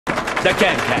The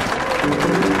can-can.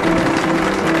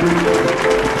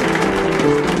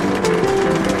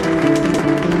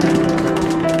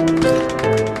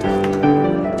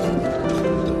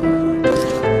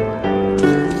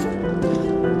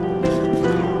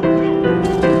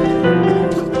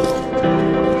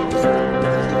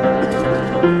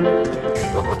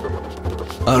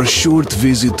 Our short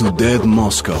visit to dead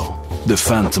Moscow, the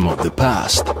phantom of the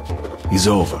past, is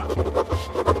over.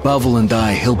 Pavel and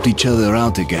I helped each other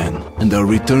out again and are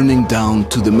returning down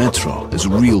to the metro as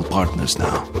real partners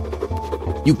now.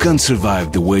 You can't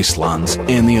survive the wastelands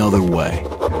any other way.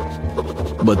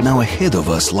 But now ahead of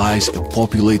us lies a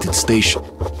populated station,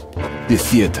 the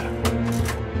theater.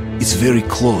 It's very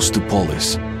close to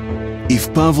Polis.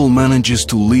 If Pavel manages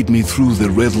to lead me through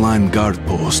the red line guard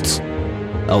posts,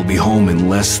 I'll be home in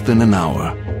less than an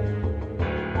hour.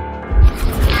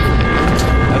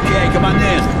 Okay, come on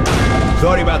in.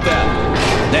 Sorry about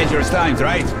that. Dangerous times,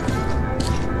 right?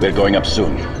 We're going up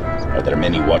soon. Are there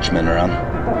many watchmen around?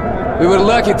 We were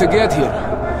lucky to get here.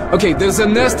 Okay, there's a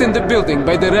nest in the building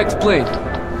by the wrecked plane.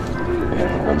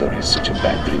 No wonder it's such a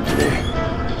bad dream today.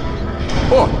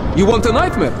 Oh, you want a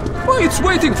nightmare? Oh, it's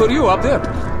waiting for you up there.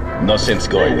 No sense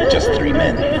going with just 3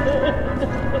 men.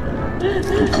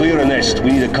 To clear a nest,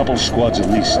 we need a couple squads at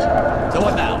least. So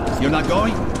what now? You're not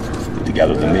going? Need to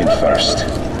gather them in first.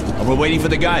 Or we're waiting for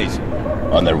the guys?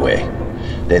 On their way.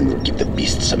 Then we'll give the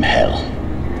beast some hell.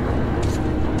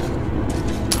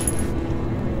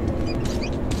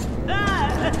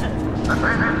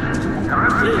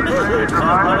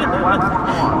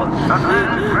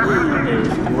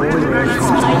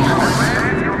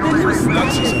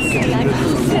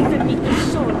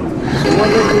 What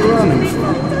are you running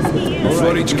from?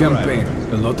 For each campaign,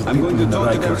 a lot of people in the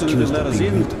Reich are accused of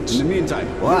being mutants. In the meantime,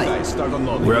 Why? you guys start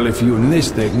unloading. Well, if you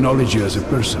enlist, they acknowledge you as a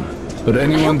person. But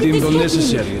anyone deemed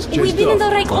unnecessary is chased off. We've been in the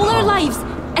Reich all our lives,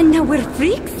 and now we're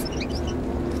freaks?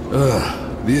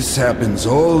 This happens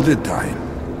all the time.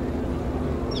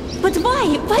 But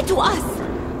why? Why to us?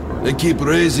 They keep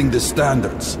raising the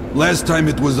standards. Last time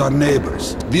it was our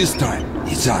neighbors. This time,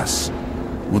 it's us.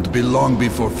 Won't be long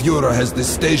before Führer has the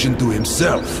station to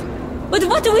himself. But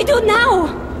what do we do now?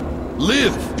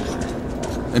 Live!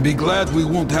 And be glad we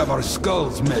won't have our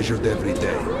skulls measured every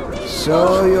day.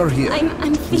 So you're here.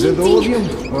 I'm Is it all of you?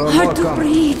 fainting. Or Hard more to coming?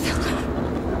 breathe.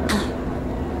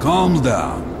 Calm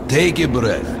down. Take a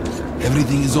breath.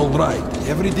 Everything is all right.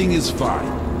 Everything is fine.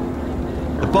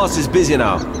 The boss is busy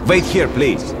now. Wait here,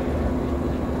 please.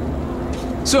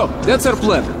 So, that's our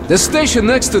plan. The station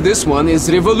next to this one is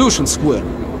Revolution Square.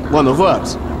 One of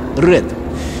ours. Red.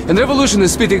 And Revolution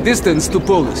is spitting distance to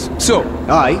Polis. So,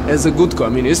 I, as a good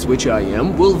communist, which I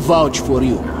am, will vouch for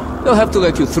you. They'll have to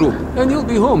let you through, and you'll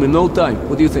be home in no time.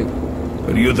 What do you think?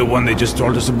 Are you the one they just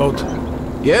told us about?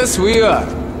 Yes, we are.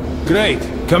 Great.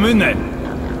 Come in then.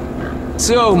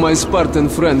 So, my Spartan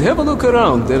friend, have a look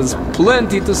around. There's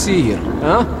plenty to see here,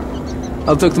 huh?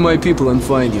 I'll talk to my people and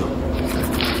find you.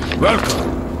 Welcome.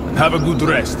 And have a good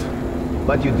rest.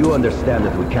 But you do understand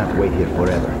that we can't wait here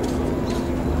forever.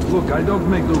 Look, I don't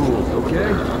make the rules,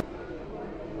 okay?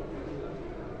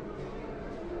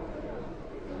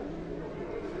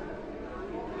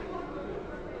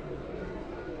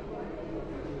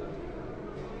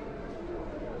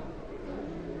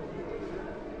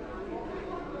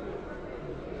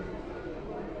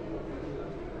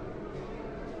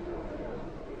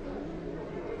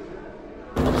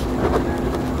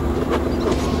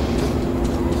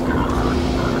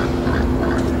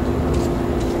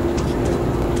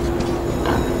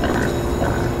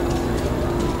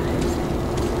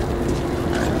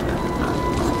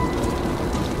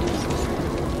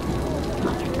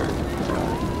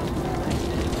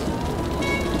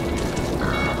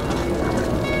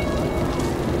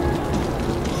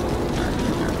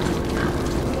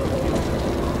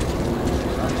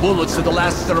 Bullets to the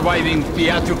last surviving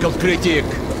theatrical critic.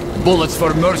 Bullets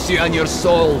for mercy on your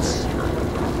souls.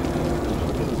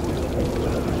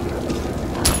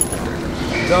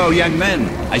 So, young men,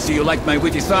 I see you like my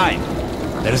witty sign.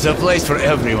 There's a place for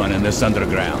everyone in this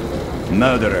underground.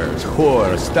 Murderers,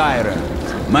 whores,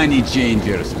 tyrants, money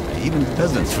changers, even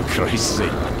peasants, for Christ's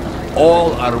sake.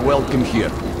 All are welcome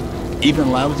here. Even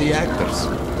lousy actors.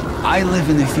 I live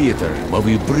in a theater where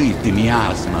we breathe the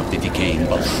miasma of the decaying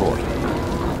Bolshoi.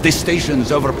 This station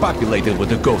is overpopulated with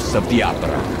the ghosts of the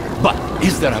opera. But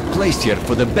is there a place here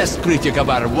for the best critic of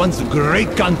our once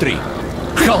great country?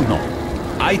 Hell no.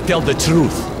 I tell the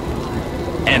truth.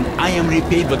 And I am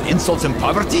repaid with insults and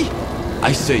poverty?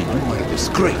 I say you are a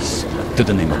disgrace to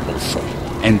the name of Bolshoi.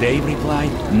 And they reply,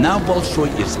 now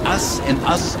Bolshoi is us and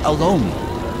us alone.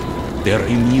 They're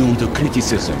immune to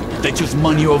criticism. They choose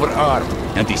money over art.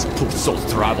 And these poor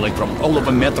souls traveling from all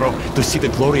over Metro to see the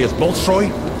glorious Bolshoi?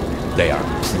 They are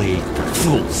played for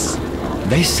fools.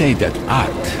 They say that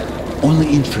art only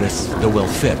interests the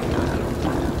well-fed.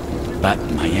 But,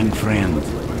 my young friend,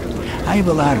 I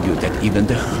will argue that even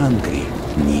the hungry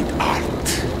need art.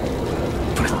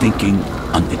 For thinking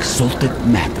on exalted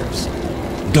matters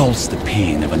dulls the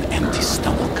pain of an empty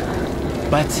stomach.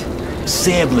 But,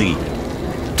 sadly,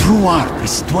 true art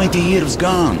is 20 years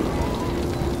gone.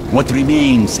 What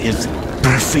remains is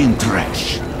profane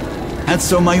trash. And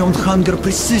so my own hunger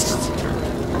persists.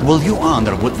 Will you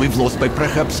honor what we've lost by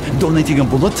perhaps donating a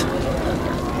bullet?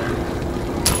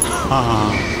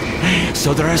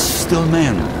 So there are still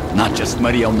men, not just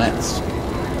marionettes.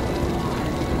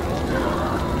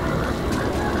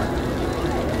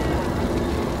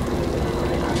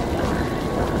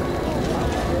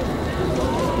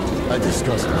 I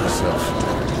disgust myself.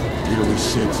 Here we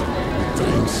sit, with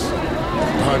drinks,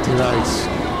 party lights,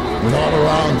 when all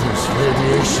around us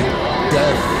radiation,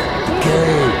 death,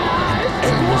 decay, and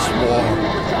endless war.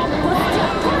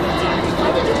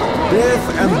 Death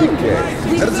and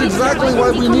decay. That's exactly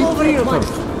why we need theater.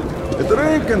 A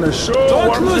drink and a show.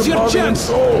 Don't lose your chance.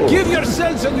 Give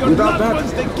yourselves and your loved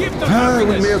ones the gift of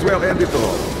happiness. We may as well end it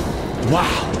all. Wow!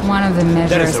 One of the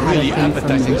That is measures a had really a thing from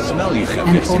appetizing me. smell you have.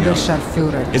 An yes, you know.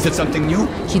 Oberscharführer. Is it something new?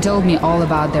 He told me all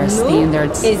about their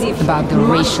standards, about the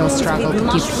racial struggle to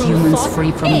keep humans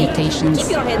free from mutations.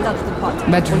 Keep your hands out of the pot.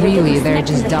 But really, they're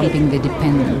just dumping the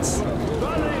dependents.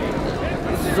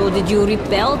 So did you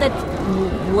repel that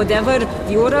whatever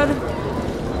Führer?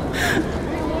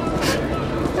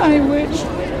 I wish.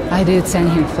 I did send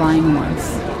him flying once.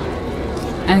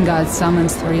 And got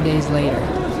summons 3 days later.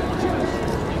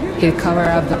 He'd cover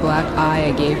up the black eye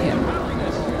I gave him.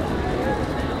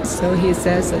 So he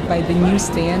says that by the new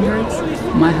standards,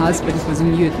 my husband was a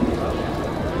mutant.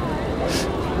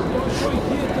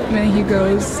 Then he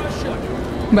goes,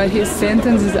 but his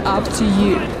sentence is up to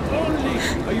you.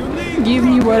 Give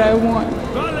me what I want,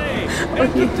 or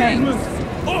he hangs.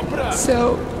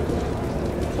 So,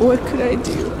 what could I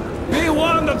do? Be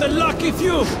one of the lucky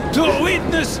few to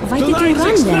witness Why did you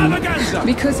tonight's run then? extravaganza.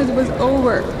 Because it was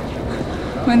over.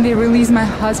 When they released my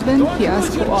husband, he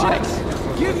asked why.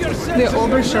 The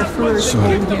Oberscharführer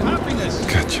told him.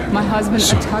 Gotcha. My husband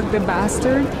attacked the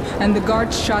bastard, and the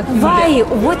guard shot him Why?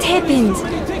 dead. What happened?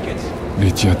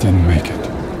 Lydia didn't make it.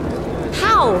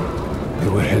 How? They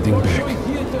were heading back.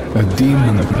 A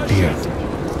demon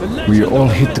appeared. We all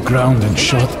hit the ground and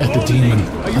shot at the demon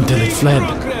until it fled.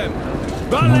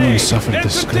 No one suffered the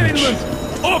scratch.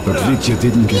 But Lydia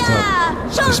didn't get up.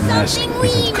 His mask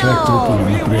had cracked open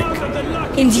on a brick.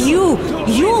 And you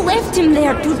left him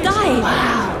there to die.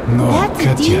 No, That's a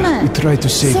Katya, demon. we tried to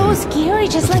save So him. scary,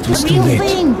 just But like it was the too real late.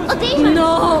 thing. A demon!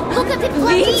 No. Look at the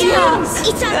bloody Lydia. hands!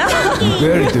 It's a We donkey!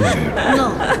 buried him there. No,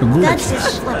 good that's at his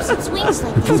this. flaps. It swings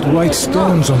like We this. put white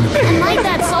stones on the grave. My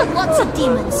dad saw lots of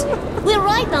demons. We're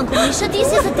right, Uncle Misha.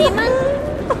 This is a demon.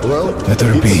 Well, Let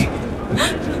her be.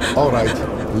 all right.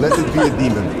 Let it be a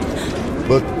demon.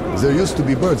 But there used to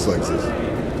be birds like this.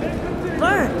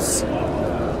 Birds.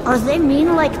 Are they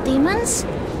mean like demons?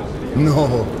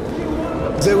 No.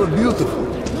 They were beautiful.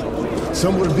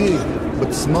 Some were big,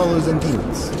 but smaller than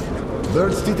demons.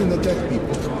 Birds didn't attack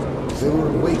people. They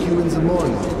would wake you in the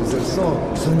morning with their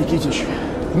song. So, Nikitich,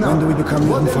 Now, when do we become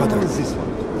what mutant animal father? is this one?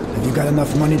 Have you got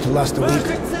enough money to last a week?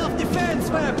 Self-defense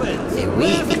weapons. A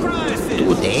week?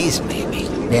 2 days, maybe.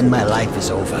 Then my life is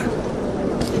over.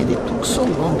 And it took so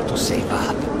long to save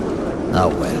up. Oh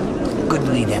well. Good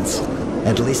riddance.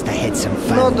 At least I had some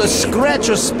fun. Not a scratch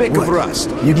or speck of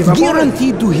rust. You give up on it?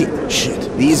 Guaranteed to hit. Shit.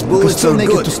 These We can bullets still are make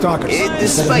good. it to Stalkers.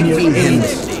 Despite Instead of being near aimed.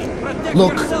 end.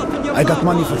 Look, I got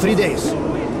money for 3 days.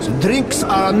 So drinks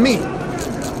are on me.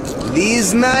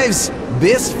 These knives,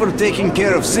 best for taking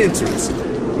care of sentries.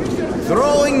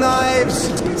 Throwing knives,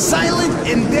 silent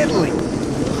and deadly.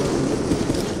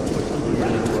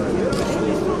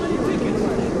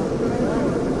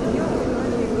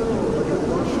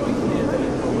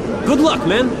 Good luck,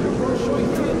 man.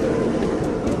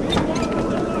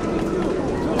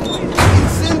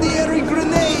 Incendiary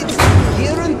grenades,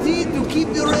 guaranteed to keep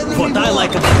your enemy What I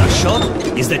like about a shot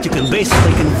is that you can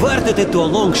basically convert it into a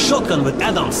long shotgun with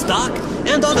add-on stock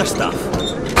and other stuff.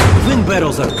 Twin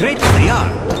barrels are great as they are,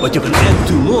 but you can add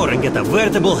 2 more and get a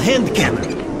veritable hand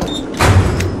cannon.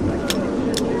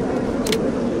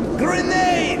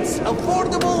 Grenades!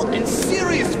 Affordable and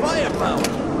serious firepower!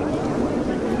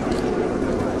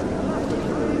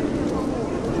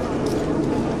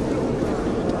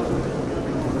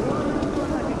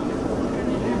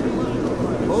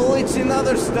 Bullets and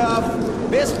other stuff.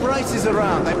 Best prices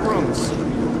around, I promise.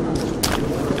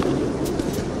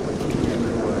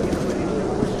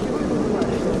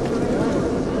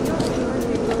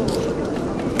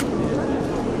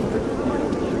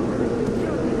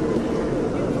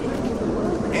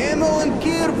 Ammo and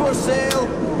gear for sale.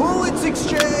 Bullets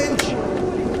exchange.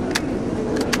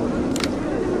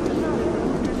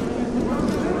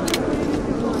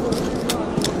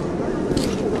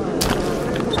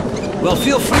 Well,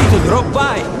 feel free to drop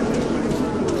by.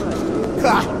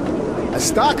 Ah, a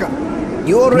stalker.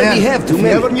 You already have too if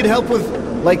many. you ever need help with,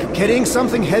 like, carrying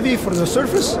something heavy for the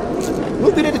surface,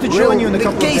 we'll be ready to join you in a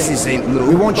couple of days. The cases ain't new.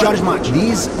 We won't but charge much.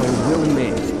 These are well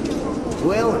made.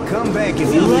 Well, come back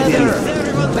if you need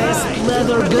anything. Best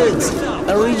leather goods.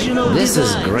 Original This is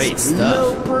designs, great no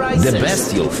stuff. prices. The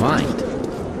best you'll find.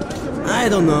 I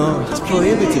don't know. It's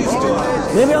prohibited.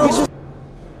 Maybe I'll just...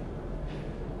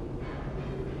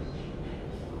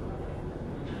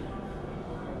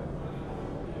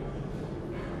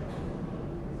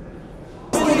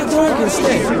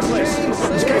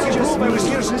 This guy can prove I was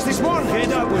here since this morning.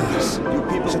 Head up with us. You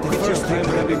people is the first time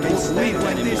that I've been slave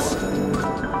like this.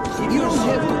 You don't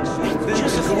have to.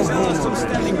 Just go home.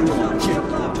 Standing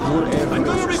I'm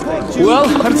gonna report you. Well,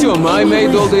 Artyom, I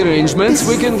made all the arrangements.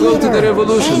 We can go to the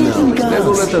revolution now. They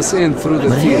will let us in through the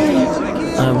But theater.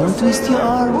 hey, I won't twist your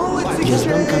arm. Just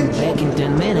don't come back in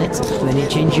 10 minutes. When you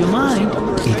change your mind,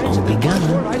 it all be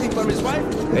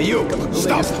gone. Hey, you!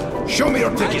 Stop! Show me your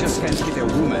tickets! I just can't hit a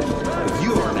woman.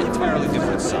 You are an entirely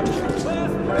different subject.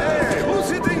 Hey, who's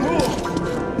hitting who?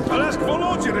 I'll ask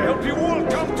Volodya to help you all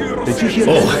come to your Did you hear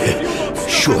Oh,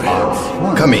 sure.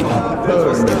 Come in.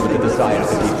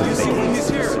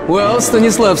 Well,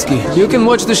 Stanislavski, you can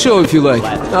watch the show if you like.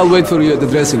 I'll wait for you at the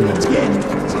dressing room.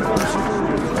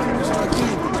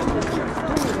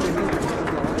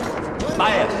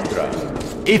 Maestro,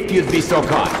 if you'd be so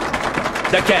kind.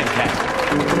 The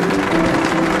can-can.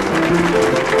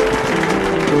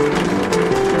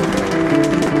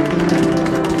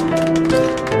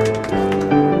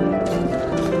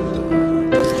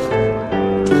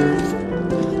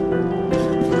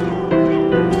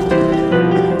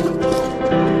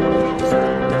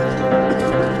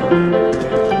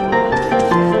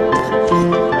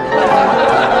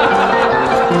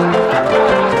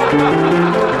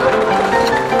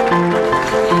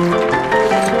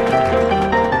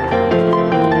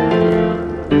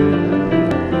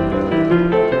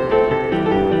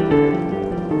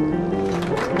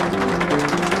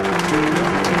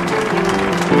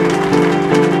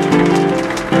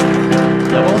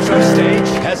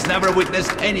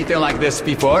 Witnessed anything like this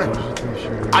before.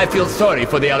 I feel sorry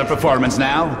for the other performance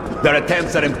now. Their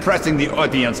attempts at impressing the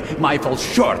audience might fall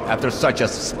short after such a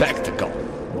spectacle.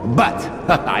 But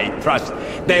I trust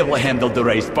they will handle the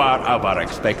race far above our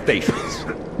expectations.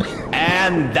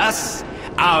 And thus,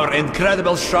 our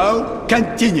incredible show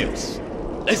continues.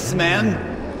 This man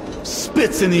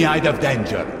spits in the eye of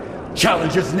danger,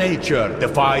 challenges nature,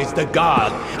 defies the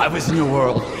god of his new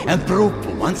world, and proves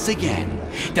once again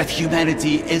that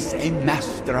humanity is a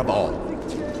master of all.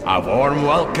 A warm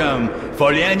welcome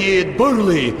for Leonid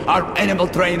Burley, our animal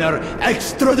trainer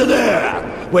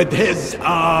extraordinaire, with his,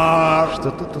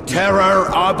 terror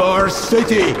of our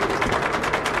city.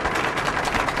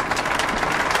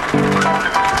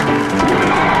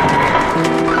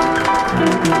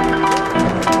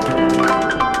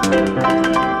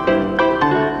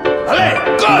 Allez,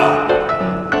 go!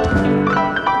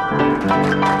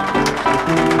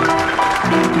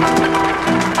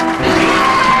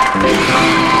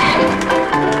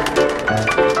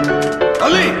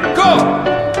 Ali, go!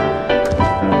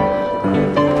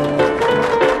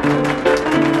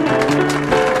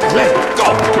 Allez, go!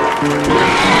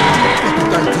 What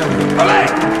did I tell you?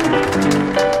 Allez!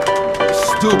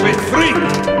 Stupid freak!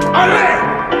 Allez!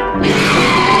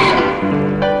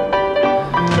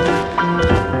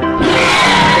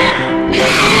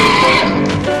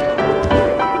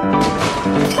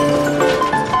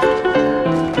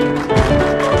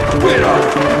 Where are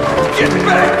you? Get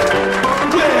back!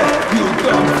 Where, you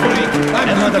dumb freak? I'm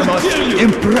Another going to most kill you!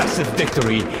 impressive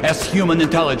victory as human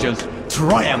intelligence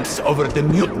triumphs over the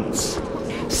mutants.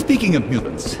 Speaking of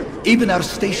mutants, even our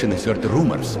station has heard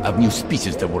rumors of new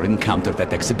species that were encountered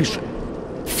at exhibition.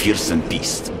 Fearsome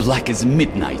beasts, black as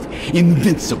midnight,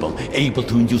 invincible, able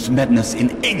to induce madness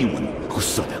in anyone who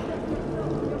saw them.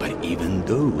 But even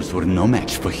those were no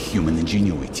match for human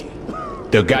ingenuity.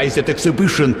 The guys at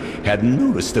exhibition had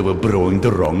noticed they were brewing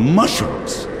the wrong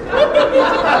mushrooms.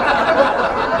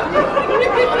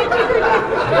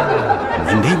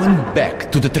 When they went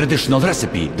back to the traditional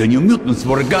recipe, the new mutants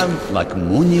were gone like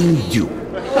morning dew.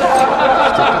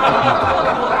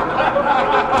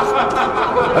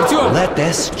 Let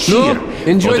us cheer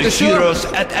enjoy for the show. heroes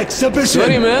at exhibition.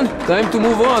 Sorry, man. Time to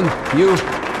move on. You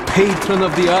patron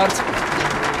of the art.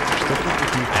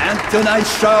 And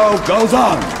tonight's show goes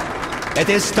on. It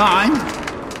is time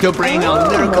to bring a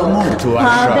lyrical mood to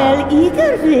our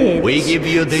show. We give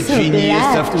you the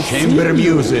genius of chamber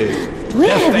music, the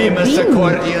famous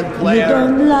accordion player,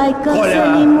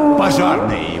 Koля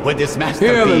Pazharny, with his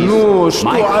masterpiece. No,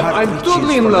 I'm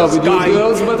totally in love with you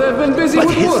girls, but I've been busy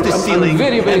with work. I'm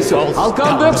very, very sorry. I'll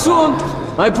come back soon.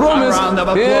 I promise. A round of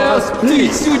applause, yes,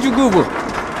 please.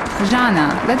 Jana,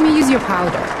 let me use your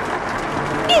powder.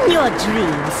 In your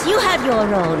dreams, you have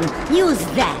your own. Use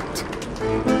that.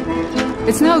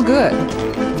 It's no good.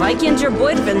 Why can't your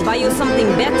boyfriend buy you something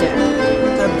better?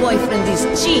 Her boyfriend is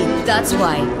cheap, that's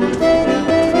why.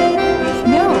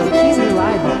 No, he's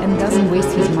reliable and doesn't waste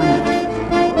his money.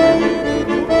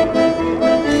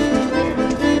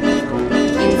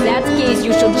 In that case,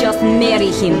 you should just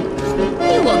marry him.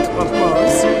 He won't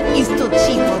propose. He's too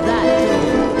cheap for that.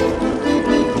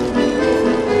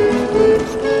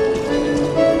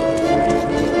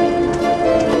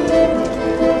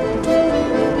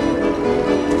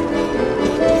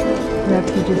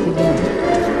 Refugees again.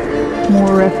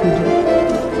 More refugees.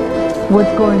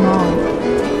 What's going on?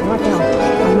 What else?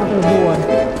 Another war.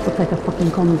 Looks like the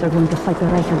fucking commies are going to fight the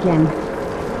Reich again.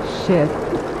 Shit.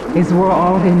 Is war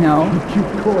all they know?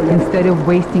 Instead of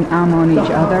wasting ammo on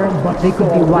each other, they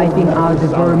could be wiping out the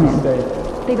vermin.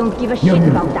 They don't give a shit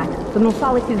about that. The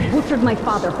Nosalises butchered my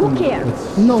father. Who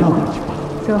cares? No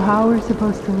one. So how are we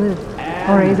supposed to live?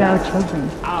 Or raise our children?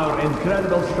 Our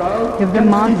incredible show. If the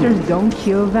monsters don't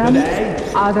kill them,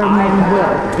 other men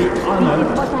will. The honor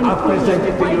of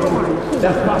presenting to you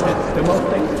the puppets, the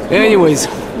most... Anyways,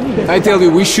 I tell you,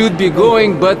 we should be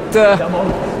going, but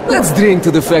let's drink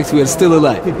to the fact we are still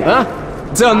alive, huh?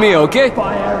 It's on me, okay?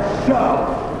 Fire show.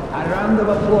 A round of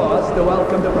applause to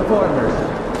welcome the performers.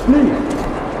 Please,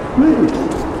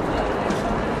 please.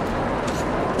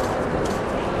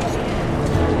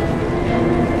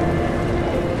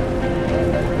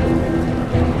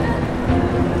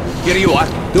 Here you are,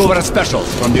 2 of our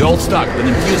specials from the old stock. Been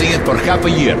infusing it for half a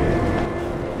year.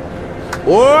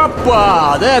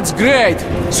 Опа! That's great!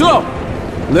 So,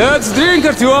 let's drink,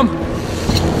 Artyom!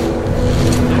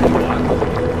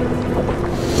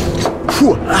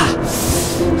 Фу!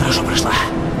 Хорошо прошла.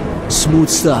 Smooth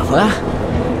stuff, huh?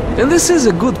 And this is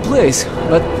a good place,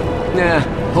 but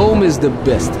home is the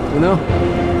best, you know?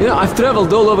 I've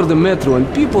traveled all over the metro and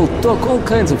people talk all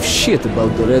kinds of shit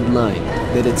about the Red Line.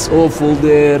 That it's awful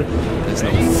there, there's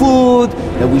no food,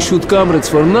 that we shoot comrades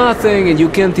for nothing, and you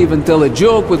can't even tell a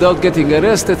joke without getting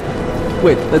arrested.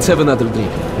 Wait, let's have another drink.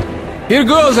 Here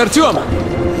goes, Artyom!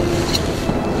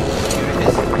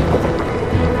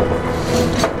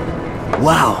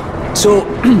 Wow. So,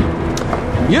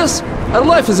 yes, our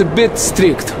life is a bit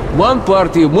strict. One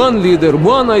party, one leader,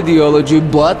 one ideology,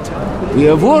 but we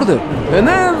have order. And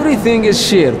everything is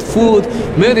shared. Food,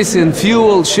 medicine,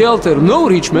 fuel, shelter. No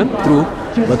rich men, true,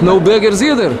 but no beggars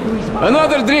either.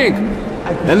 Another drink.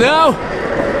 And now,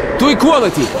 to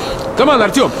equality. Come on,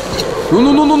 Artyom.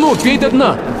 Ну, пей до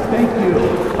дна.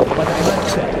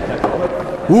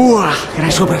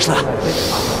 Хорошо прошла.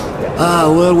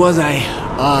 Where was I?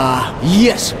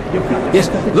 Yes.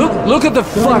 Look at the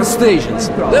far stations.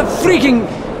 They're freaking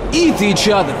eat each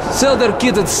other, sell their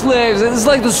kitted slaves. It's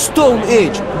like the Stone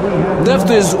Age. Left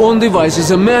to his own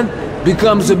devices, a man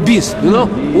becomes a beast, you know?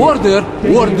 Order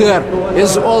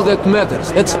is all that matters.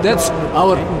 That's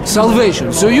our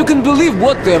salvation. So you can believe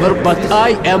whatever, but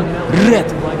I am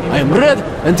red. I am red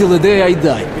until the day I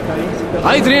die.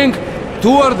 I drink to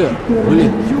order.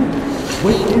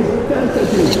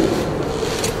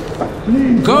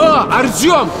 Come on,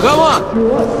 Artyom, come on!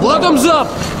 Bottoms up!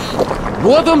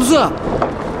 Bottoms up!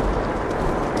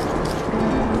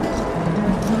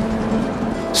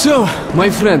 So, my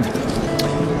friend,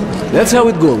 that's how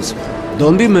it goes.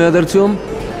 Don't be mad, Artyom.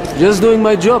 Just doing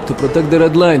my job to protect the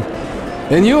Red Line.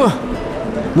 And you,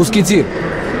 Musketeer,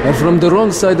 are from the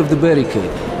wrong side of the barricade.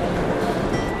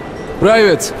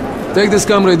 Privates, take this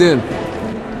comrade in.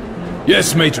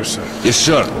 Yes, Major, sir. Yes,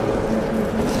 sir.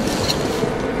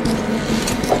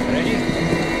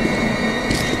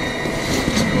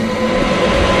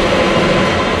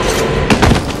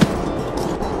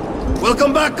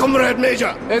 Welcome back, Comrade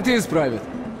Major. It is, Private.